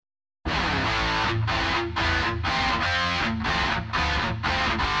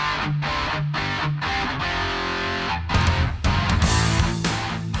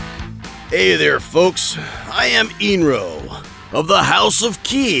Hey there, folks. I am Inro of the House of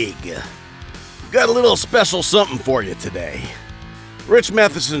Keeg. Got a little special something for you today. Rich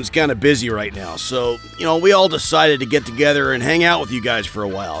Matheson's kind of busy right now, so, we all decided to get together and hang out with you guys for a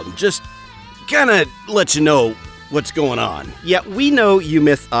while and just kind of let you know what's going on. Yeah, we know you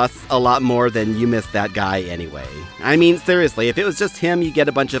miss us a lot more than you miss that guy anyway. I mean, seriously, if it was just him, you get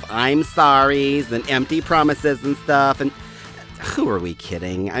a bunch of I'm sorries and empty promises and stuff, and who are we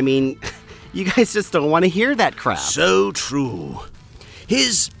kidding? I mean, you guys just don't want to hear that crap. So true.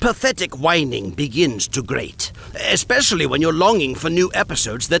 His pathetic whining begins to grate, especially when you're longing for new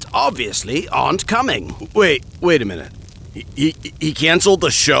episodes that obviously aren't coming. Wait a minute. He canceled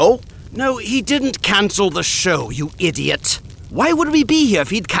the show? No, he didn't cancel the show, you idiot. Why would we be here if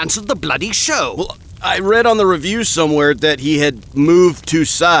he'd canceled the bloody show? Well, I read on the review somewhere that he had moved to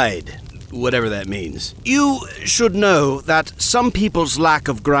side. Whatever that means. You should know that some people's lack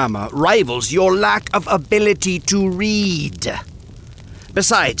of grammar rivals your lack of ability to read.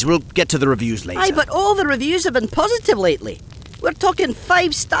 Besides, we'll get to the reviews later. Aye, but all the reviews have been positive lately. We're talking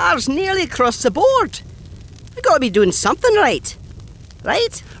 5 stars nearly across the board. We've got to be doing something right.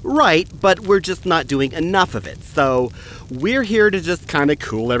 Right? Right, but we're just not doing enough of it. So we're here to just kind of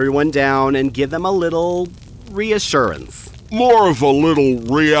cool everyone down and give them a little reassurance. More of a little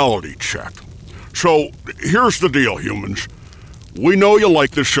reality check. So, here's the deal, humans. We know you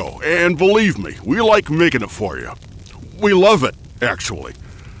like the show, and believe me, we like making it for you. We love it, actually.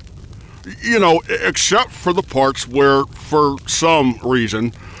 Except for the parts where, for some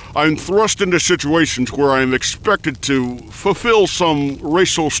reason, I'm thrust into situations where I'm expected to fulfill some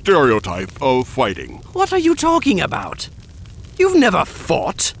racial stereotype of fighting. What are you talking about? You've never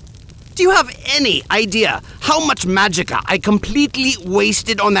fought. Do you have any idea how much magicka I completely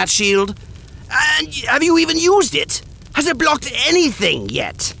wasted on that shield? And have you even used it? Has it blocked anything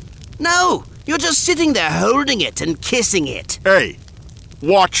yet? No, you're just sitting there holding it and kissing it. Hey,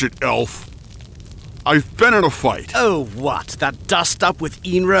 watch it, Elf. I've been in a fight. Oh, what? That dust up with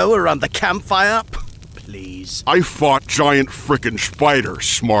Inro around the campfire? Please. I fought giant frickin' spiders,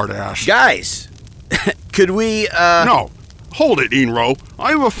 smartass. Guys, could we, No. Hold it, Inro.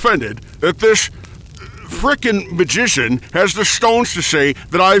 I'm offended that this frickin' magician has the stones to say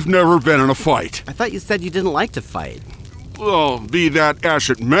that I've never been in a fight. I thought you said you didn't like to fight. Well, be that as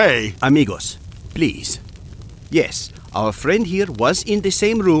it may. Amigos, please. Yes, our friend here was in the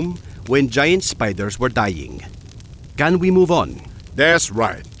same room when giant spiders were dying. Can we move on? That's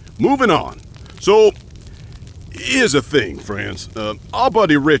right. Moving on. So, here's the thing, friends. Our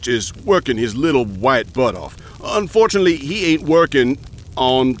buddy Rich is working his little white butt off. Unfortunately, he ain't working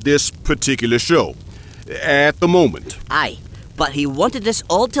on this particular show at the moment. Aye, but he wanted us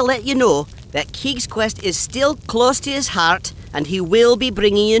all to let you know that Keeg's Quest is still close to his heart and he will be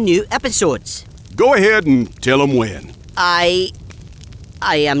bringing you new episodes. Go ahead and tell him when. I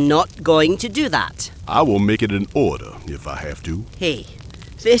am not going to do that. I will make it an order if I have to. Hey,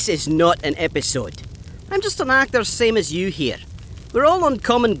 this is not an episode. I'm just an actor same as you here. We're all on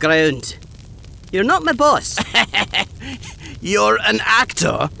common ground. You're not my boss. You're an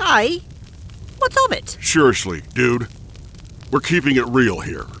actor? Aye. What of it? Seriously, dude. We're keeping it real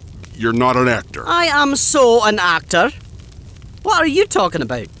here. You're not an actor. I am so an actor. What are you talking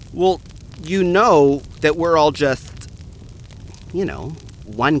about? Well, you know that we're all just,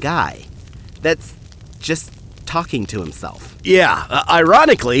 one guy that's just talking to himself. Yeah,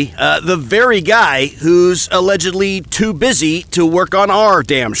 ironically, the very guy who's allegedly too busy to work on our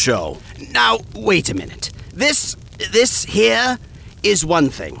damn show. Now, wait a minute. This here is one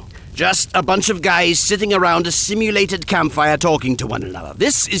thing. Just a bunch of guys sitting around a simulated campfire talking to one another.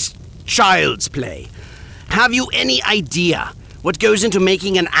 This is child's play. Have you any idea what goes into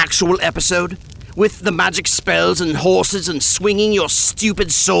making an actual episode? With the magic spells and horses and swinging your stupid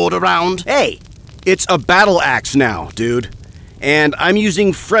sword around? Hey, it's a battle axe now, dude. And I'm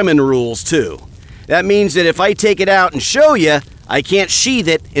using Fremen rules, too. That means that if I take it out and show you, I can't sheath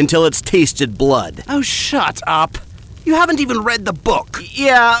it until it's tasted blood. Oh, shut up. You haven't even read the book.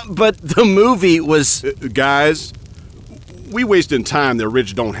 Yeah, but the movie was... Guys, we wasting time that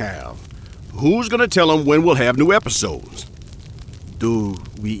Rich don't have. Who's gonna tell him when we'll have new episodes? Do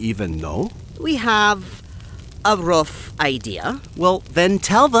we even know? We have a rough idea. Well, then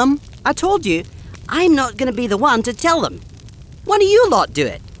tell them. I told you, I'm not going to be the one to tell them. One of you lot do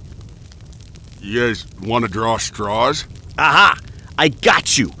it. You guys want to draw straws? Aha! I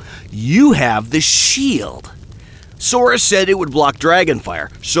got you. You have the shield. Sora said it would block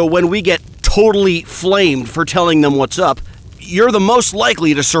dragonfire, so when we get totally flamed for telling them what's up, you're the most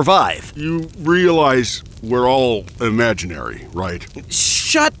likely to survive. You realize we're all imaginary, right?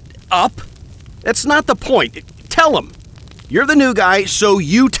 Shut up? That's not the point. Tell them. You're the new guy, so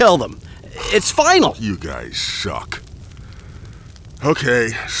you tell them. It's final. You guys suck. Okay,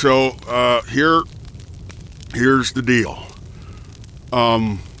 so, here's the deal.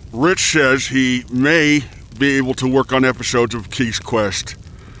 Rich says he may be able to work on episodes of King's Quest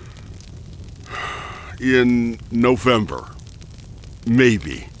in November.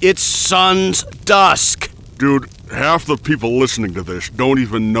 Maybe. It's sun's dusk. Dude, half the people listening to this don't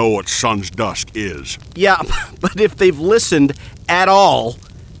even know what Sun's Dusk is. Yeah, but if they've listened at all,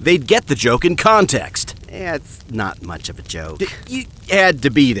 they'd get the joke in context. It's not much of a joke. You had to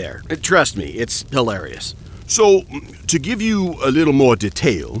be there. Trust me, it's hilarious. So, to give you a little more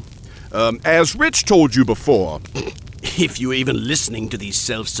detail, as Rich told you before, If you were even listening to these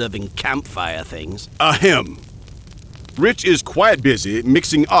self-serving campfire things. Rich is quite busy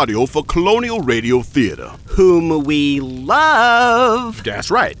mixing audio for Colonial Radio Theater. Whom we love. That's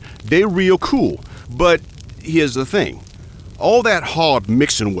right. They're real cool. But here's the thing. All that hard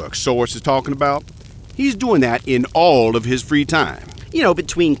mixing work Source is talking about, he's doing that in all of his free time. You know,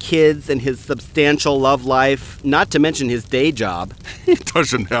 between kids and his substantial love life, not to mention his day job. He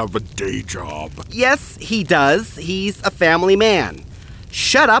doesn't have a day job. Yes, he does. He's a family man.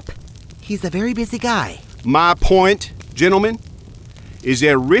 Shut up. He's a very busy guy. My point, gentlemen, is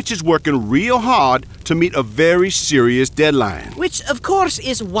that Rich is working real hard to meet a very serious deadline. Which, of course,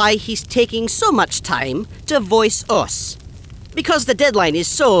 is why he's taking so much time to voice us. Because the deadline is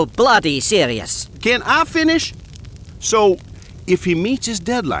so bloody serious. Can I finish? So, if he meets his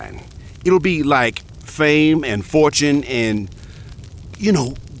deadline, it'll be like fame and fortune and,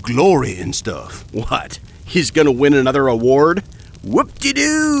 glory and stuff. What? He's gonna win another award?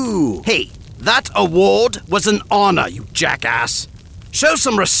 Whoop-de-doo! Hey, that award was an honor, you jackass. Show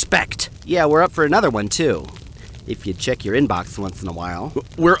some respect. Yeah, we're up for another one, too. If you check your inbox once in a while.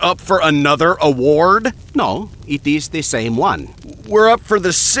 We're up for another award? No, it is the same one. We're up for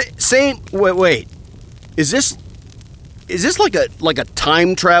the same... Wait. Is this like a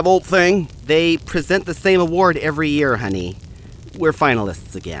time travel thing? They present the same award every year, honey. We're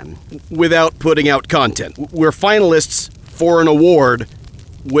finalists again. Without putting out content. We're finalists for an award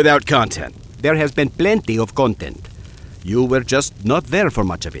without content. There has been plenty of content. You were just not there for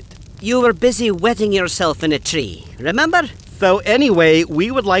much of it. You were busy wetting yourself in a tree, remember? So anyway,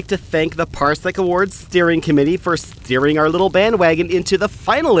 we would like to thank the Parsec Awards Steering Committee for steering our little bandwagon into the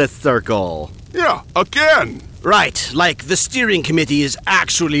finalist circle. Yeah, again. Right, like the steering committee is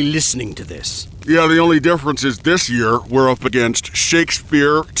actually listening to this. Yeah, the only difference is this year we're up against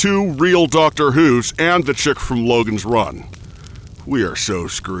Shakespeare, 2 real Doctor Who's, and the chick from Logan's Run. We are so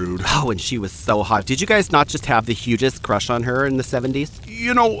screwed. Oh, and she was so hot. Did you guys not just have the hugest crush on her in the 70s?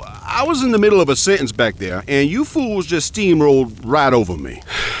 I was in the middle of a sentence back there, and you fools just steamrolled right over me.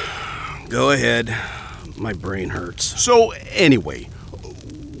 Go ahead. My brain hurts. So, anyway,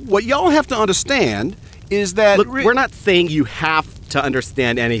 what y'all have to understand is that... Look, we're not saying you have to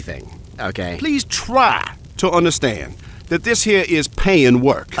understand anything, okay? Please try to understand that this here is paying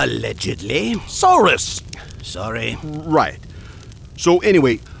work. Allegedly. Saurus! Sorry. Right. So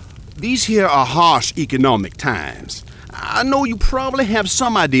anyway, these here are harsh economic times. I know you probably have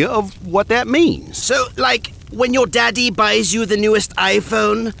some idea of what that means. So, like, when your daddy buys you the newest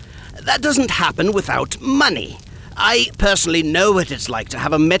iPhone, that doesn't happen without money. I personally know what it's like to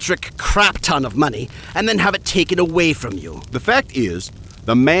have a metric crap ton of money and then have it taken away from you. The fact is,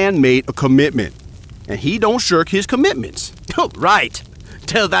 the man made a commitment, and he don't shirk his commitments. Oh, right.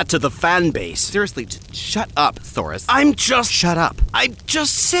 Tell that to the fan base. Seriously, just shut up, Saurus. Shut up. I'm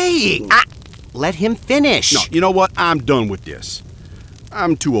just saying. Let him finish. No, you know what? I'm done with this.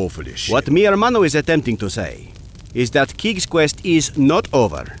 I'm too old for this shit. What mi hermano is attempting to say is that King's Quest is not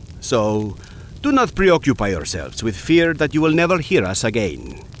over. So, do not preoccupy yourselves with fear that you will never hear us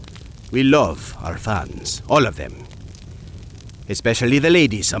again. We love our fans, all of them. Especially the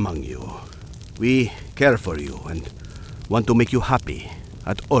ladies among you. We care for you and want to make you happy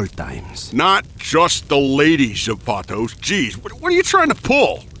at all times. Not just the ladies, Zapatos. Jeez, what are you trying to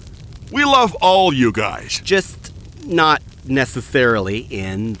pull? We love all you guys. Just not necessarily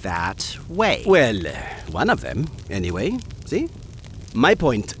in that way. Well, one of them, anyway. See? My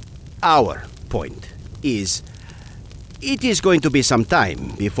point, our point, is it is going to be some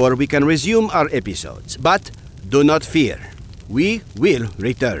time before we can resume our episodes. But do not fear. We will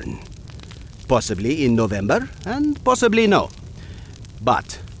return. Possibly in November, and possibly no.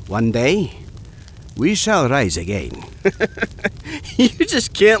 But one day, we shall rise again. You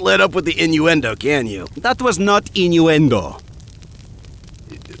just can't let up with the innuendo, can you? That was not innuendo.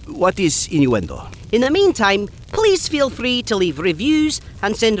 What is innuendo? In the meantime, please feel free to leave reviews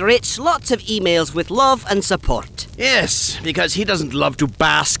and send Rich lots of emails with love and support. Yes, because he doesn't love to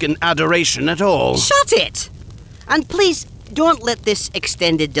bask in adoration at all. Shut it! And please, don't let this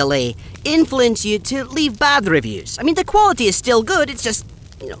extended delay influence you to leave bad reviews. I mean, the quality is still good, it's just,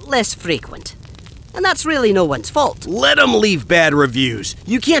 less frequent. And that's really no one's fault. Let them leave bad reviews.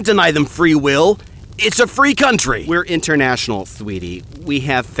 You can't deny them free will. It's a free country. We're international, sweetie. We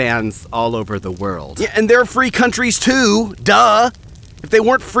have fans all over the world. Yeah, and they're free countries too. Duh. If they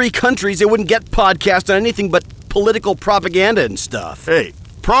weren't free countries, they wouldn't get podcasts on anything but political propaganda and stuff. Hey,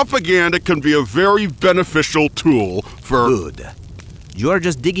 propaganda can be a very beneficial tool for... Good. You are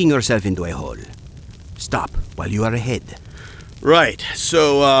just digging yourself into a hole. Stop while you are ahead. Right,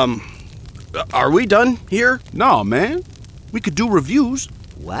 so, are we done here? Nah, man. We could do reviews.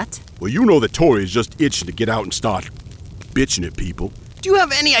 What? Well, you know that Tori's just itching to get out and start bitching at people. Do you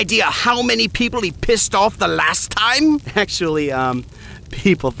have any idea how many people he pissed off the last time? Actually,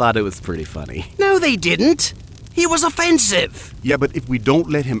 people thought it was pretty funny. No, they didn't. He was offensive. Yeah, but if we don't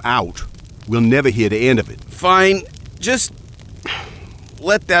let him out, we'll never hear the end of it. Fine. Just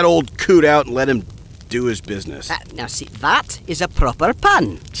let that old coot out and let him do his business. Now see, that is a proper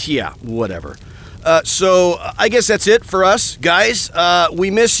pun. Yeah, whatever. So I guess that's it for us, guys. We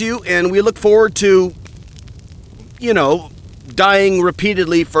miss you, and we look forward to, dying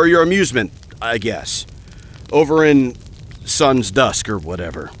repeatedly for your amusement, I guess. Over in Sun's Dusk or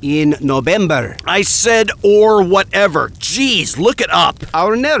whatever. In November, I said or whatever. Jeez, look it up.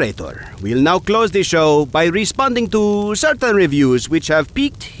 our narrator will now close the show by responding to certain reviews which have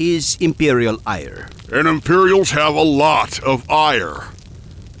piqued his imperial ire. And Imperials have a lot of ire.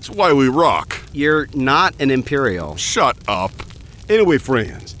 That's why we rock. You're not an imperial. Shut up. Anyway,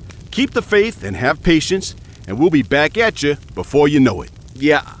 friends, keep the faith and have patience, and we'll be back at you before you know it.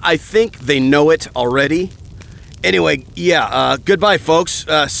 Yeah, I think they know it already. Anyway, goodbye, folks.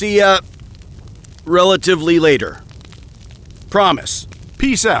 See ya relatively later. Promise.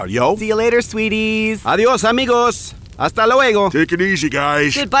 Peace out, yo. See you later, sweeties. Adios, amigos. Hasta luego. Take it easy,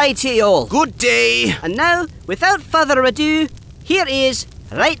 guys. Goodbye to you all. Good day. And now, without further ado, here is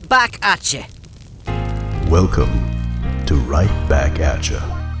Right Back At Ya. Welcome to Right Back At Ya.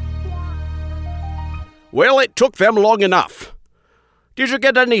 Well, it took them long enough. Did you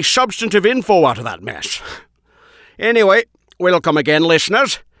get any substantive info out of that mess? Anyway, welcome again,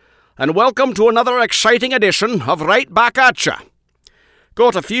 listeners, and welcome to another exciting edition of Right Back At Ya.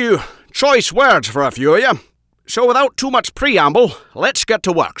 Got a few choice words for a few of you, so without too much preamble, let's get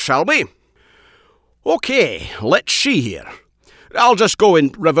to work, shall we? Okay, let's see here. I'll just go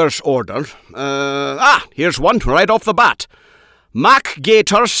in reverse order. Here's one right off the bat.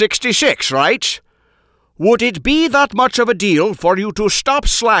 MacGator66 writes, would it be that much of a deal for you to stop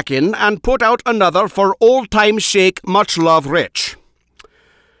slacking and put out another for old time's sake, much love, Rich?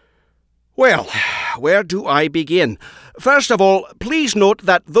 Well, where do I begin? First of all, please note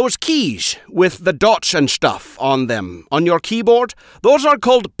that those keys with the dots and stuff on them, on your keyboard, those are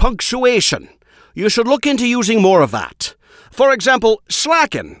called punctuation. You should look into using more of that. For example,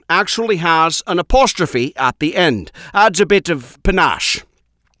 slackin' actually has an apostrophe at the end, adds a bit of panache.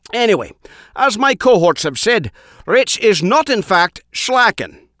 Anyway, as my cohorts have said, Rich is not in fact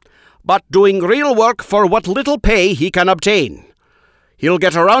slackin', but doing real work for what little pay he can obtain. He'll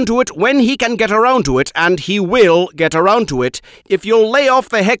get around to it when he can get around to it, and he will get around to it if you'll lay off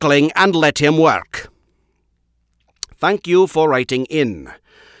the heckling and let him work. Thank you for writing in.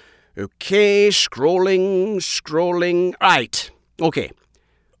 Okay, scrolling. Right, okay.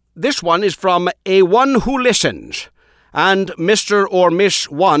 This one is from a one who listens, and Mr. or Miss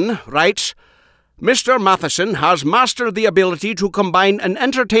 1 writes, Mr. Matheson has mastered the ability to combine an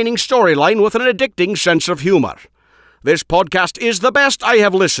entertaining storyline with an addicting sense of humor. This podcast is the best I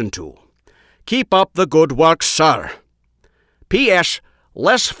have listened to. Keep up the good work, sir. P.S.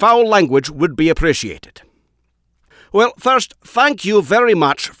 Less foul language would be appreciated. Well, first, thank you very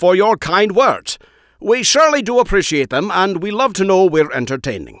much for your kind words. We surely do appreciate them, and we love to know we're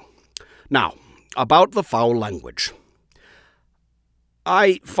entertaining. Now, about the foul language.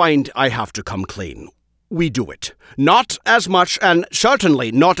 I find I have to come clean. We do it. Not as much, and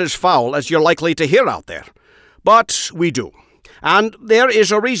certainly not as foul as you're likely to hear out there. But we do. And there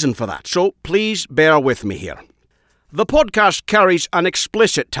is a reason for that, so please bear with me here. The podcast carries an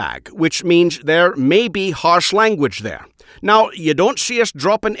explicit tag, which means there may be harsh language there. Now, you don't see us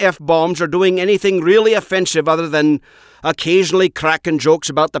dropping F-bombs or doing anything really offensive other than occasionally cracking jokes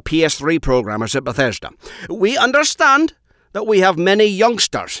about the PS3 programmers at Bethesda. We understand that we have many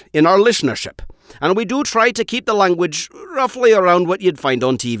youngsters in our listenership, and we do try to keep the language roughly around what you'd find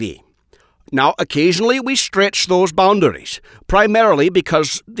on TV. Now, occasionally we stretch those boundaries, primarily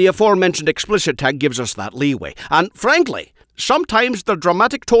because the aforementioned explicit tag gives us that leeway. And frankly, sometimes the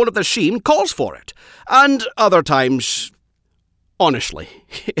dramatic tone of the scene calls for it. And other times, honestly,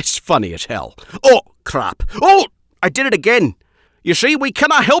 it's funny as hell. Oh, crap. Oh, I did it again. You see, we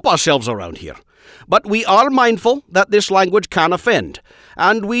cannot help ourselves around here. But we are mindful that this language can offend,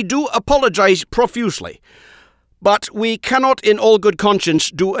 and we do apologize profusely. But we cannot in all good conscience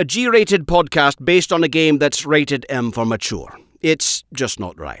do a G-rated podcast based on a game that's rated M for mature. It's just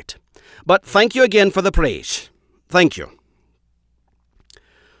not right. But thank you again for the praise. Thank you.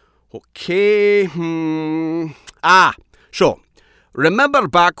 Okay. So, remember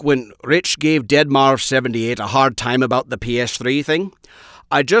back when Rich gave deadmarv78 a hard time about the PS3 thing?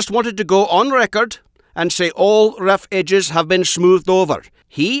 I just wanted to go on record and say all rough edges have been smoothed over.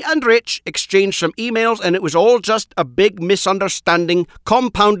 He and Rich exchanged some emails and it was all just a big misunderstanding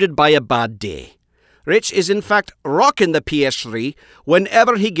compounded by a bad day. Rich is in fact rocking the PS3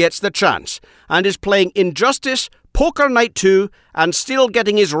 whenever he gets the chance and is playing Injustice, Poker Night 2 and still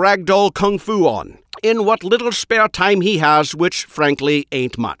getting his ragdoll kung fu on in what little spare time he has, which frankly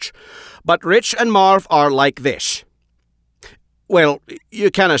ain't much. But Rich and Marv are like this. Well,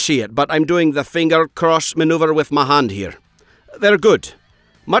 you cannot see it, but I'm doing the finger cross maneuver with my hand here. They're good.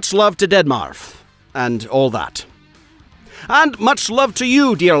 Much love to Dead Marv, and all that. And much love to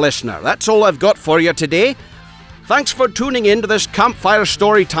you, dear listener. That's all I've got for you today. Thanks for tuning in to this campfire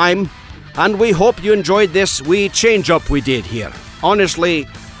story time, and we hope you enjoyed this wee change-up we did here. Honestly,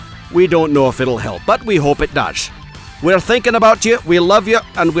 we don't know if it'll help, but we hope it does. We're thinking about you, we love you,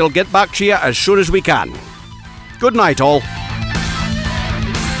 and we'll get back to you as soon as we can. Good night, all.